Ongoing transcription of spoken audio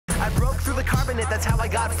through the carbonate, that's how I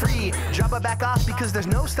got free. Jabba back off because there's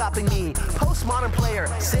no stopping me. Postmodern player,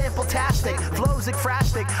 sample-tastic, flows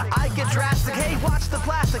ekphrastic. I get drastic, hey, watch the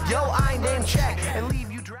plastic. Yo, I name check and leave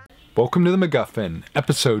you drastic. Welcome to the MacGuffin,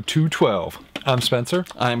 episode 212. I'm Spencer.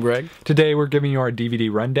 I'm Greg. Today we're giving you our DVD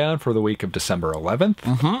rundown for the week of December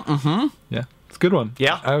 11th. Yeah, it's a good one.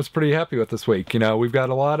 Yeah. I was pretty happy with this week. You know, we've got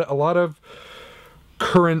a lot of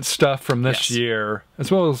current stuff from this year, as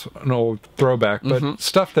well as an old throwback, but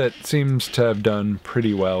stuff that seems to have done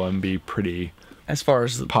pretty well and be pretty as far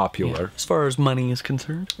as popular. As far as money is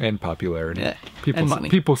concerned. And popularity. Yeah. People, and money.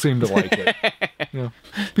 People seem to like it. You know,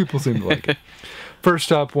 people seem to like it.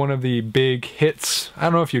 First up, one of the big hits. I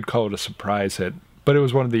don't know if you'd call it a surprise hit, but it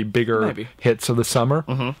was one of the bigger hits of the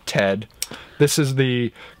summer. Ted. This is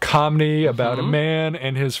the comedy about a man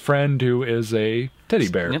and his friend who is a teddy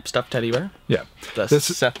bear. Yep, stuffed teddy bear. Yeah. This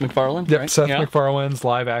is Seth MacFarlane. Yep, right? Seth MacFarlane's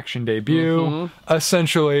live action debut.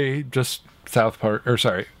 Essentially just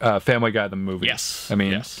Family Guy the movie. Yes. I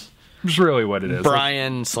mean, it's really what it is.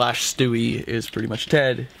 Brian / Stewie is pretty much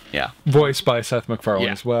Ted. Yeah. Voiced by Seth MacFarlane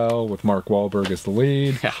as well, with Mark Wahlberg as the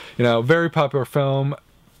lead. Yeah. You know, very popular film.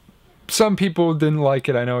 Some people didn't like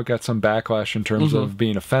it. I know it got some backlash in terms of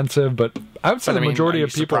being offensive, but I would say the majority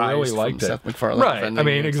of people really liked it. Seth MacFarlane right. I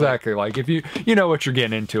mean, exactly. Like, if you know what you're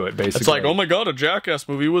getting into it, basically. It's like, oh my god, a Jackass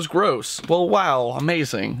movie was gross. Well, wow,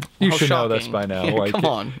 amazing. You should know this by now. Yeah, like, come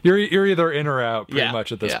on. You're either in or out pretty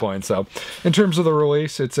much at this point. So, in terms of the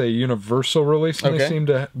release, it's a universal release, and they seem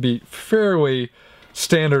to be fairly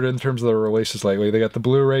standard in terms of the releases lately. They got the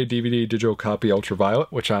Blu-ray, DVD, digital copy, ultraviolet,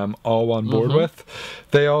 which I'm all on board with.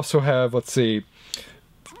 They also have, let's see,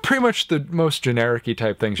 pretty much the most generic-y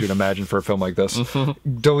type things you'd imagine for a film like this.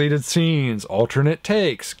 Deleted scenes, alternate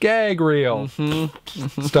takes, gag reel,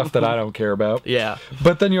 stuff that I don't care about. Yeah.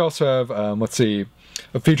 But then you also have, let's see,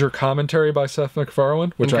 a feature commentary by Seth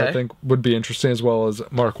MacFarlane, which I think would be interesting, as well as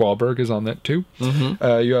Mark Wahlberg is on that too.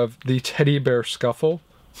 You have the Teddy Bear Scuffle.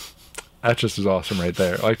 That just is awesome right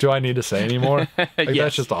there. Like, do I need to say any more? Like,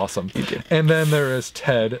 that's just awesome. And then there is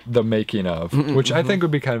Ted, the Making of, which I think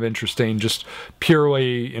would be kind of interesting, just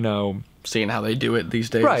purely, you know, seeing how they do it these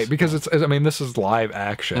days. Right, because I mean, this is live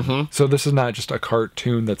action. So this is not just a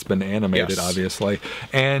cartoon that's been animated, obviously.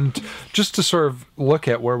 And just to sort of look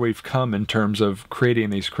at where we've come in terms of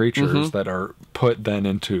creating these creatures that are put then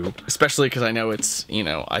into... Especially because I know it's, you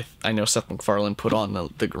know, I know Seth MacFarlane put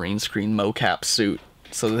on the green screen mocap suit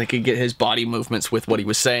so that they could get his body movements with what he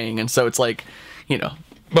was saying. And so it's like, you know...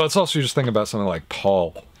 But it's also just think about something like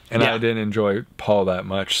Paul. And I didn't enjoy Paul that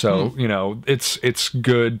much. So, you know, it's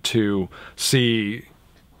good to see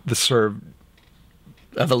the sort of...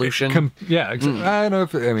 evolution. I don't know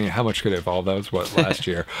if... I mean, how much could it evolve? That was, what, last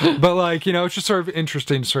year? But, like, you know, it's just sort of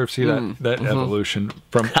interesting to sort of see that evolution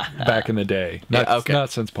from back in the day. Not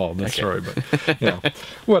since Paul in this story, but, you know,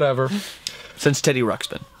 whatever. Since Teddy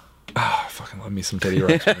Ruxpin. Oh, fucking love me some Teddy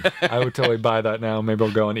Ruxpin. I would totally buy that now. Maybe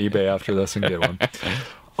I'll go on eBay after this and get one.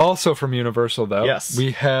 Also from Universal, though,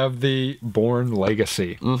 we have the Bourne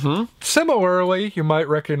Legacy. Similarly, you might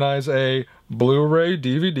recognize a Blu-ray,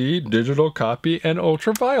 DVD, digital copy, and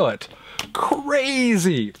ultraviolet.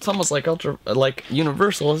 Crazy! It's almost like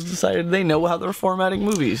Universal has decided they know how they're formatting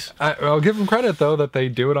movies. I'll give them credit, though, that they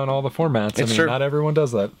do it on all the formats. I mean, not everyone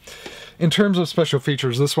does that. In terms of special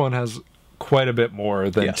features, this one has quite a bit more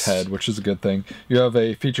than Ted, which is a good thing. You have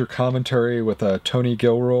a feature commentary with Tony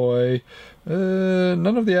Gilroy.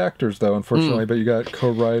 None of the actors, though, unfortunately, but you got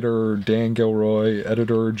co-writer Dan Gilroy,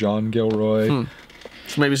 editor John Gilroy.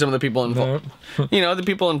 So maybe some of the people involved, you know, the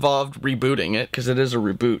people involved rebooting it, because it is a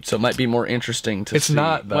reboot, so it might be more interesting to see. It's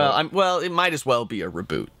not, though. Well, it might as well be a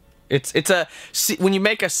reboot. When you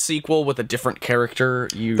make a sequel with a different character,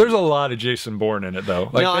 there's a lot of Jason Bourne in it, though.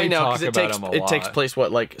 Like, no, I know, because it takes place,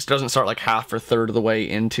 what, like, it doesn't start like half or third of the way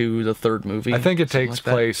into the third movie. I think it takes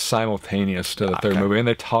place simultaneous to the third movie, and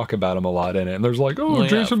they talk about him a lot in it. And there's like,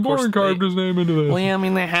 Jason Bourne carved his name into this. Well, yeah, I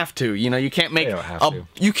mean, they have to. You know, you can't make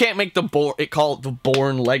the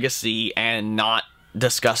Bourne Legacy and not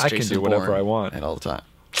discuss Jason Bourne. I can do whatever I want all the time.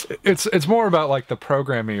 It's more about like the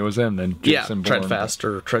programming he was in than Jason Bourne. Treadfast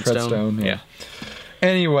or Treadstone. Yeah.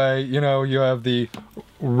 Anyway, you know, you have the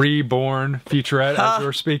Reborn featurette, as we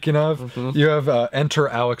were speaking of. You have Enter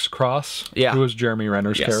Alex Cross, who was Jeremy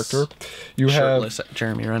Renner's character. You Shirtless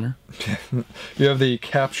Jeremy Renner. You have the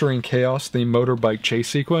Capturing Chaos, the motorbike chase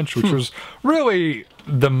sequence, which was really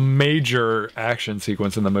the major action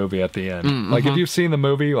sequence in the movie at the end. Like, if you've seen the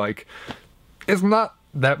movie, like, it's not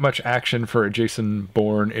that much action for a Jason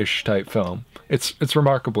Bourne-ish type film. It's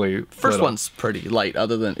remarkably first one's pretty light,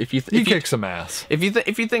 other than if you kick some ass. If you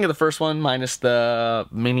think of the first one minus the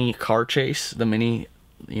mini car chase, the mini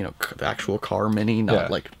the actual car mini, not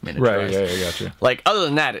like miniaturized. Right, yeah, gotcha. Like, other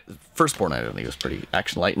than that, Firstborn, I don't think it was pretty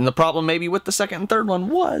action light. And the problem maybe with the second and third one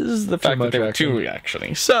was the fact that they were too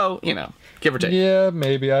actiony. So, give or take. Yeah,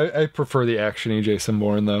 maybe. I prefer the actiony Jason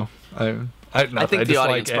Bourne, though. I think the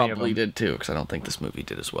audience probably did, too, because I don't think this movie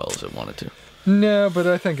did as well as it wanted to. No, but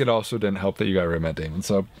I think it also didn't help that you got rid of Matt Damon.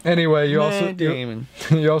 So, anyway, you also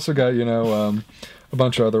got, a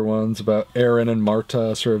bunch of other ones about Aaron and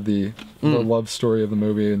Marta, sort of the love story of the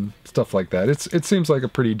movie and stuff like that. It seems like a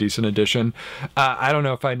pretty decent addition. I don't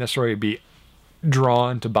know if I'd necessarily be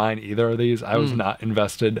drawn to buying either of these. I was not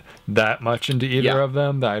invested that much into either of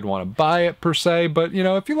them that I'd want to buy it per se. But,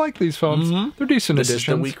 if you like these films, they're decent additions. This is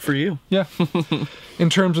the week for you. Yeah. In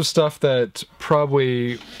terms of stuff that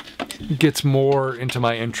probably gets more into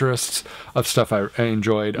my interests of stuff I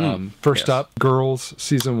enjoyed. First up, Girls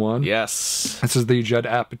Season 1. Yes. This is the Judd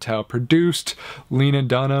Apatow produced Lena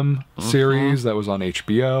Dunham series that was on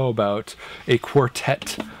HBO about a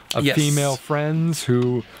quartet of female friends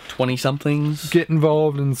who 20-somethings get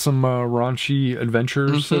involved in some raunchy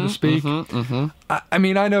adventures, so to speak. I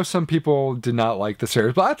mean, I know some people did not like the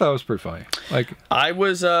series, but I thought it was pretty funny. Like, I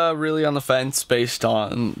was really on the fence based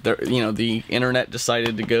on the internet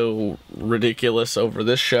decided to go ridiculous over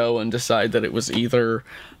this show and decide that it was either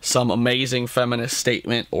some amazing feminist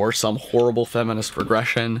statement or some horrible feminist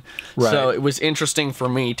regression. Right. So it was interesting for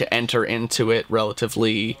me to enter into it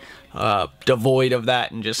relatively devoid of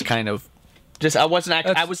that and just kind of I was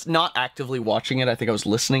not actively watching it. I think I was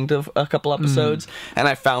listening to a couple episodes and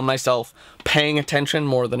I found myself paying attention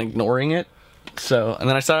more than ignoring it. So, and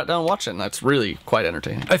then I sat down and watched it, and that's really quite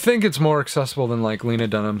entertaining. I think it's more accessible than like Lena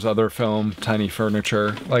Dunham's other film, Tiny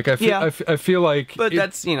Furniture. Like I feel like, but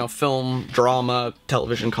that's film, drama,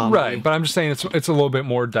 television comedy, right? But I'm just saying it's a little bit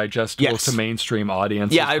more digestible to mainstream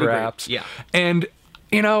audiences, perhaps. Agree. Yeah, and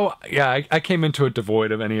I came into it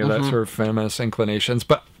devoid of any of that sort of feminist inclinations,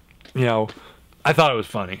 but I thought it was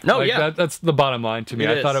funny. No, that's the bottom line to me.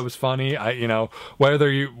 I thought it was funny.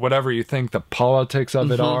 Whatever you think the politics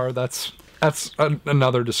of it are, that's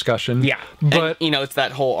another discussion. Yeah, but and, it's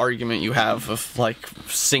that whole argument you have of like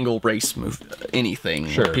single race anything.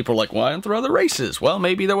 Sure. People are like, why aren't there other races? Well,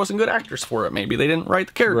 maybe there wasn't good actors for it. Maybe they didn't write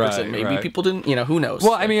the characters, and maybe people didn't. Who knows?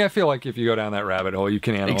 Well, I mean, I feel like if you go down that rabbit hole, you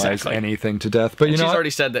can analyze anything to death. But she's already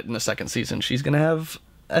said that in the second season she's gonna have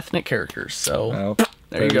ethnic characters. So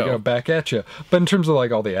there you go. Back at you. But in terms of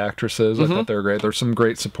like all the actresses, I thought they were great. There's some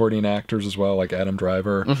great supporting actors as well, like Adam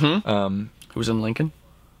Driver, who's in Lincoln.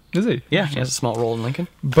 Is he? Yeah, he has a small role in Lincoln.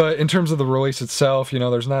 But in terms of the release itself,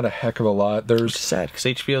 there's not a heck of a lot. Which is sad, because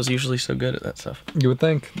HBO's usually so good at that stuff. You would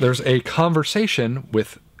think. There's a conversation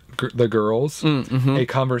with the girls, a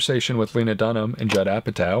conversation with Lena Dunham and Judd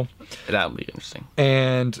Apatow. That would be interesting.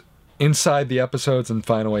 And inside the episodes, and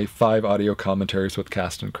finally 5 audio commentaries with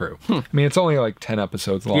cast and crew. I mean, it's only like 10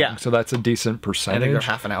 episodes long, so that's a decent percentage. I think they're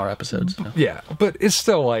half-an-hour episodes. Yeah, but it's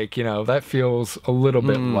still like, that feels a little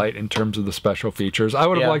bit light in terms of the special features. I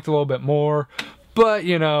would have liked a little bit more, but,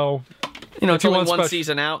 it's only one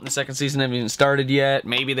season out, and the second season hasn't even started yet.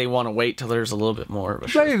 Maybe they want to wait till there's a little bit more of a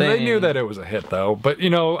sure thing. They knew that it was a hit, though. But,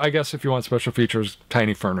 I guess if you want special features,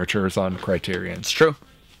 Tiny Furniture is on Criterion. It's true.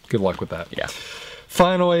 Good luck with that. Yeah.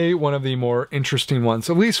 Finally, one of the more interesting ones,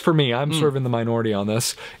 at least for me, I'm sort of in the minority on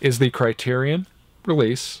this, is the Criterion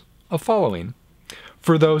release of Following.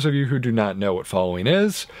 For those of you who do not know what Following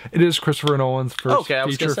is, it is Christopher Nolan's first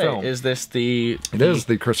feature film. Is this the... It is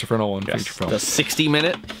the Christopher Nolan feature film. The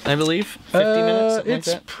 60-minute, I believe? 50 minutes, something like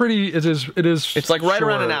that? Pretty... It is. It's like right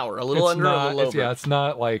around an hour, a little under, a little over. Yeah, it's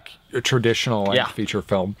not like a traditional feature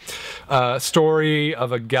film. Story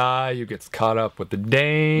of a guy who gets caught up with the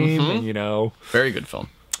dame, and, Very good film.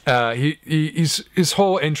 His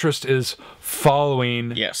whole interest is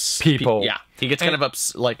following people. Yeah, he gets kind of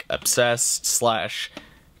obsessed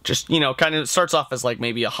 / just kind of starts off as like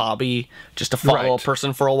maybe a hobby, just to follow a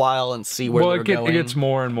person for a while and see where they're going. It gets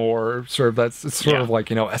more and more sort of of like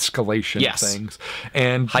escalation of things,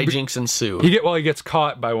 and hijinks ensue. He gets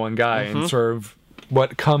caught by one guy, and sort of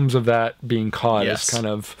what comes of that being caught is kind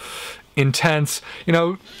of intense.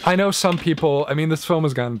 I know some people, I mean, this film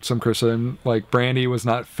has gotten some criticism, like Brandy was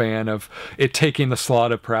not a fan of it taking the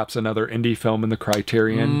slot of perhaps another indie film in the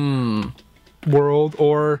Criterion world,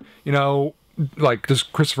 or like, does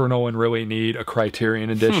Christopher Nolan really need a Criterion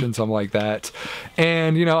edition, something like that.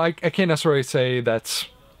 And I can't necessarily say that's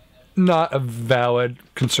not a valid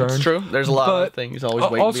concern. It's true. There's a lot of things always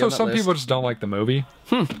waiting also to be on that some list. People just don't like the movie.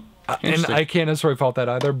 And I can't necessarily fault that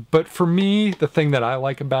either. But for me, the thing that I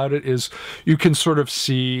like about it is you can sort of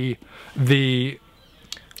see the...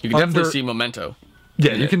 You can definitely see Memento.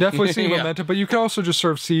 Yeah, you can definitely see Memento, but you can also just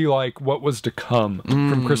sort of see like what was to come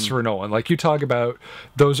from Christopher Nolan. Like you talk about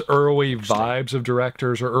those early vibes of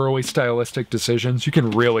directors or early stylistic decisions, you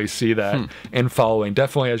can really see that in Following.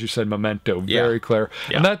 Definitely, as you said, Memento, very clear.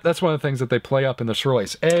 And that's one of the things that they play up in this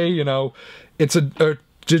release. You know, it's a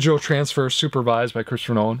digital transfer supervised by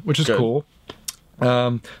Christopher Nolan, which is cool.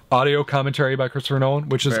 Audio commentary by Christopher Nolan,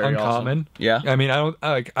 which is very uncommon. Awesome. Yeah, I mean,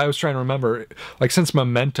 I was trying to remember, like since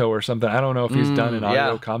Memento or something. I don't know if he's done an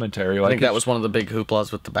audio commentary. Like, I think that was one of the big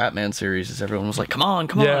hooplas with the Batman series. Is everyone was like, "Come on,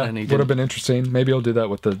 come on!" And he would have been interesting. Maybe he'll do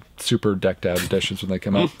that with the super decked out editions when they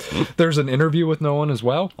come out. There's an interview with Nolan as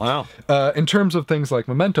well. Wow. In terms of things like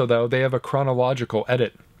Memento, though, they have a chronological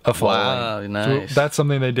edit. Wow, nice. So that's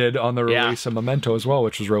something they did on the release of Memento as well,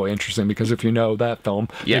 which was really interesting because if you know that film,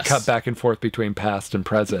 they cut back and forth between past and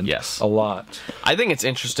present a lot. I think it's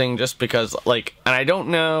interesting just because, like, and I don't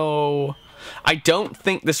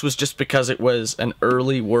think this was just because it was an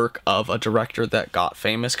early work of a director that got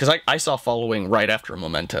famous, because I saw Following right after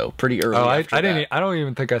Memento, pretty early. I don't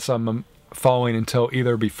even think I saw Following until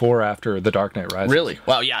either before or after The Dark Knight Rises. Really?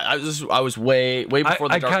 Well, yeah, I was way before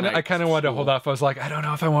The Dark Knight. I kind of wanted to hold off. I was like, I don't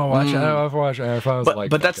know if I want to watch it. I don't know if I watch it.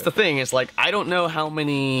 But that's the thing, is like, I don't know how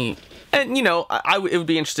many, and you know, it would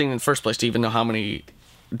be interesting in the first place to even know how many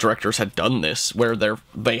directors had done this, where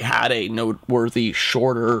they had a noteworthy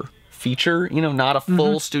shorter feature, you know, not a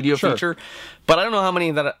full studio feature. But I don't know how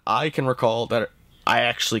many that I can recall that I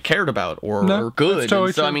actually cared about or good.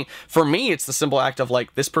 Totally so, I mean, for me, it's the simple act of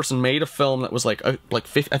like, this person made a film that was like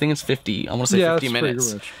 50, I think it's 50. I want to say 50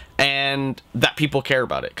 minutes, and that people care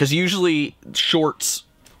about it, because usually shorts,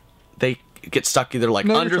 they get stuck either like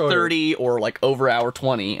under 30 or like over hour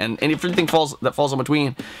 20, and if everything falls in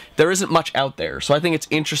between, there isn't much out there. So I think it's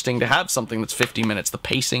interesting to have something that's 50 minutes. The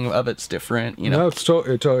pacing of it's different, you know. No, I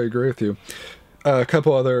totally agree with you. A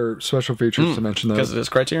couple other special features to mention, though. Because it is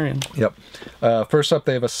Criterion. Yep. First up,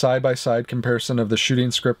 they have a side-by-side comparison of the shooting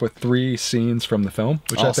script with 3 scenes from the film,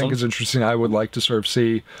 which I think is interesting. I would like to sort of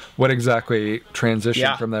see what exactly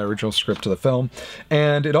transitioned from that original script to the film.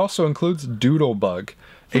 And it also includes Doodlebug,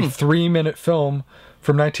 a 3-minute film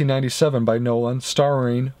from 1997 by Nolan,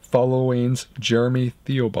 starring Following's Jeremy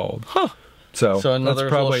Theobald. So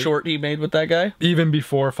another little short he made with that guy? Even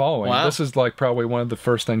before Following. Wow. This is like probably one of the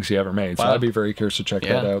first things he ever made. So I'd be very curious to check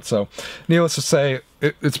that out. So needless to say,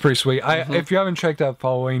 it's pretty sweet. If you haven't checked out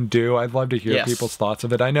Following, do. I'd love to hear people's thoughts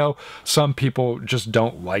of it. I know some people just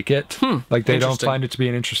don't like it. Like they don't find it to be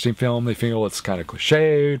an interesting film. They feel it's kind of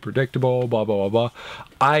cliched, predictable, blah, blah, blah, blah.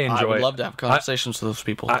 I enjoy it. I would love to have conversations with those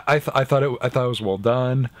people. I thought it was well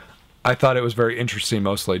done. I thought it was very interesting,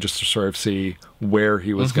 mostly just to sort of see where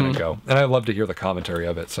he was going to go. And I'd love to hear the commentary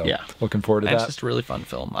of it, so looking forward to that. It's just a really fun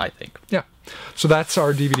film, I think. Yeah. So that's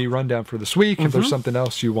our DVD rundown for this week. If there's something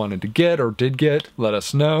else you wanted to get or did get, let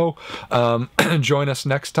us know. Join us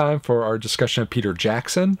next time for our discussion of Peter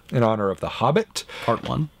Jackson in honor of The Hobbit. Part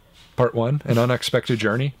 1. Part 1, An Unexpected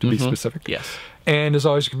Journey, to be specific. Yes. And as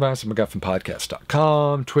always, you can find us at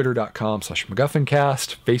MacGuffinPodcast.com,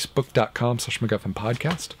 Twitter.com/MacGuffinCast,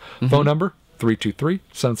 Facebook.com/MacGuffinPodcast. Phone number,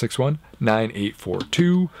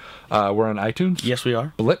 323-761-9842. We're on iTunes. Yes, we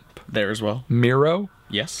are. Blip. There as well. Miro.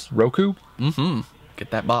 Yes. Roku. Get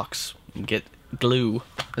that box. Get glue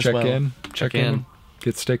as well. Check in.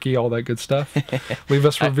 Get sticky, all that good stuff. Leave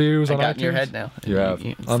us reviews on iTunes. I got in your head now. You have.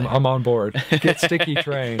 I'm on board. Get sticky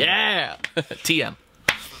train. Yeah. TM.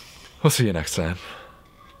 We'll see you next time.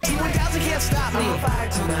 T-1000 can't stop me. I'm on fire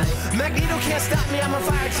tonight. Magneto can't stop me. I'm on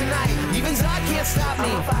fire tonight. Even Zod can't stop me.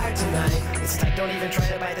 I'm on fire tonight. It's tight, don't even try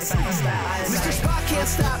to bite the side of style. Mr. Spock can't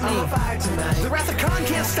stop me. I'm on fire tonight. The Wrath of Khan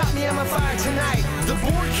can't stop me. I'm on fire tonight. The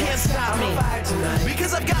Bourne can't stop me. I'm on fire tonight.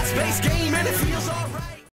 Because I've got space game and it feels alright.